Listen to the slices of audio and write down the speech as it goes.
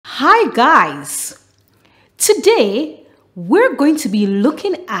Hi guys! Today we're going to be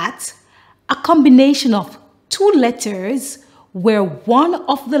looking at a combination of two letters where one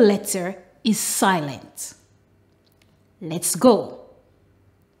of the letter is silent. Let's go.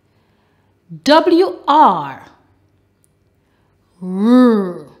 W-R.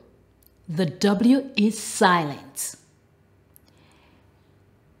 R. The W is silent.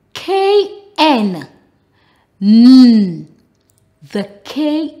 K-N. N. The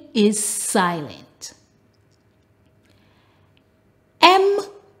K is silent.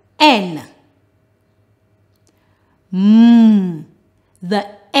 M-N. M. The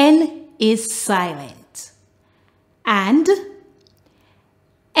N is silent. And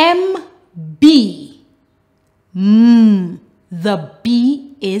M-B. M. The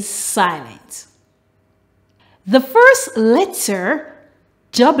B is silent. The first letter,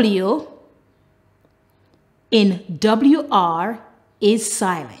 W, in WR is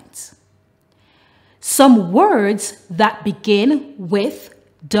silent. Some words that begin with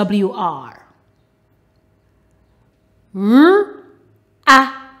WR. R-A-P,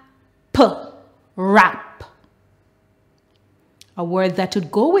 rap. A word that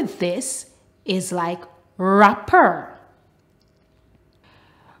would go with this is like rapper.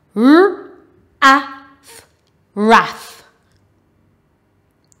 R-A-Th, wrath.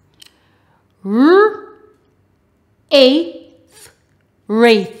 R-A-Th,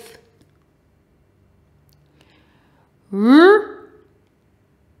 wraith. R-E-N,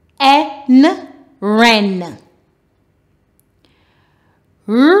 wren.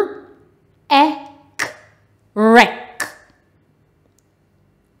 R-E-K, wreck.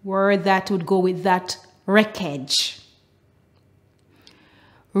 Word that would go with that, wreckage.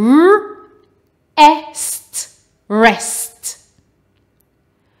 R-E-S-T, rest.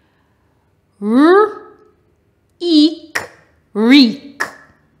 R-E-K, reek.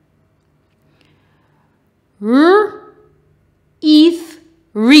 R-E-Th,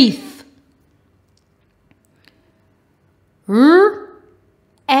 wreath. R-E-N-C,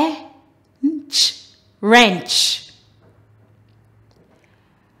 wrench.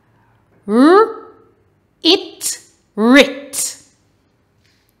 R-It, writ.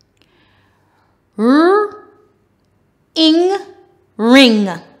 R-Ing, ring.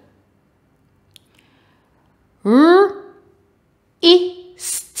 R-Ist,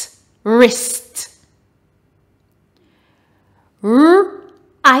 wrist.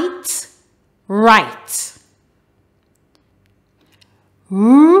 R-Ight, right.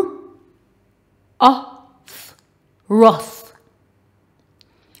 R-Oth, wrath.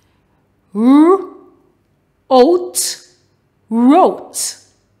 R-Oat, wrote.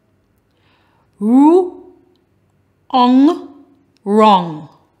 R-Ong, wrong.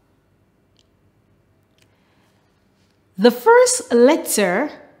 The first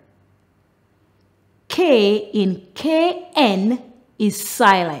letter, K in KN, is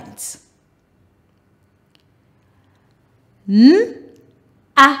silent.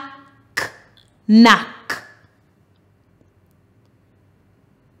 N-A-K, knack.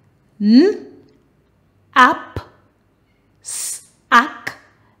 N-ap-sak,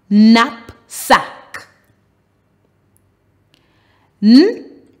 knapsack.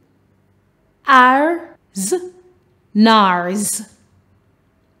 N-ars, nars.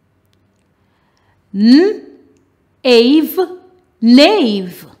 N-ave,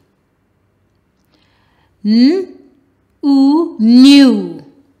 knave. N-oo, new.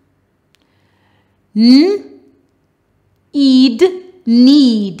 N-eed,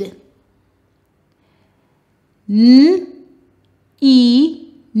 need. N-e,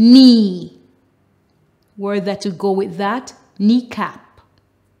 knee. Word that to go with that, kneecap.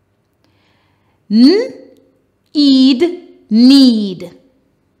 N-eed, need.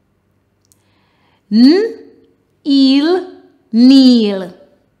 N-eel, kneel.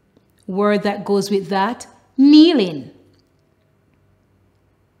 Word that goes with that, kneeling.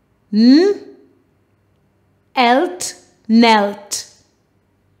 N-elt, knelt.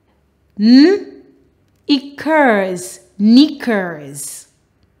 N-ickers, knickers.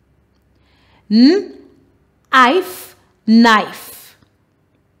 N-ife, knife.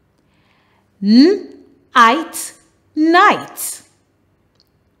 N-ight, night.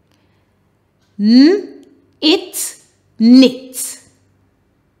 N-it, knit.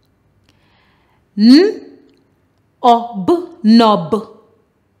 N-ob, knob.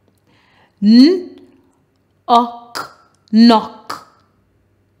 N-ok, knock.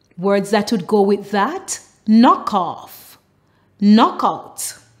 Words that would go with that, knock off,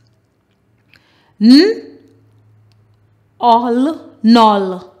 knockout. All,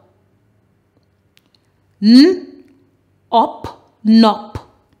 null. Up, nop.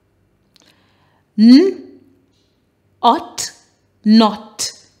 ought,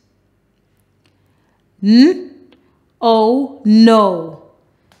 not. Oh, no.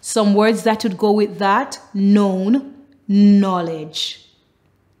 Some words that would go with that: known, knowledge.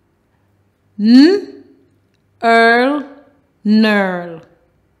 Earl, knurl.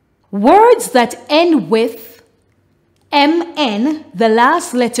 Words that end with mn, the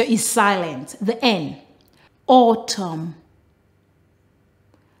last letter is silent, the n. Autumn,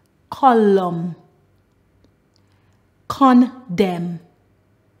 column, condemn,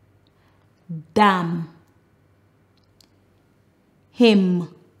 dam, hymn,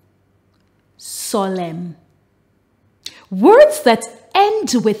 solemn. Words that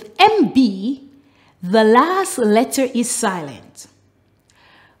end with mb, the last letter is silent.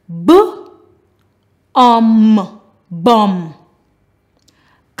 Bum,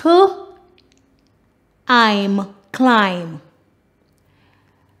 climb,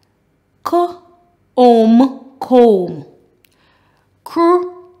 comb,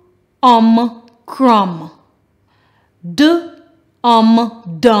 crumb,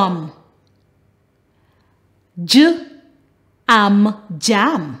 dumb,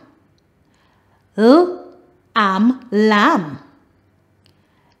 jam, lamb,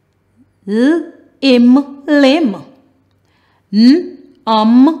 limb,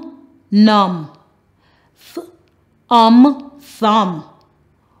 num, thumb,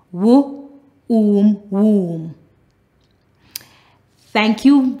 womb. Thank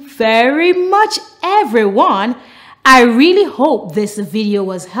you very much, everyone. I really hope this video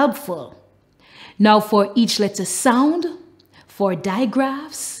was helpful. Now, for each letter sound, for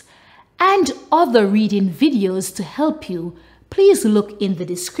digraphs, and other reading videos to help you, please look in the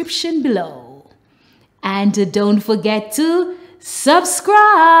description below. And don't forget to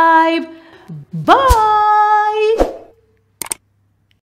subscribe. Bye!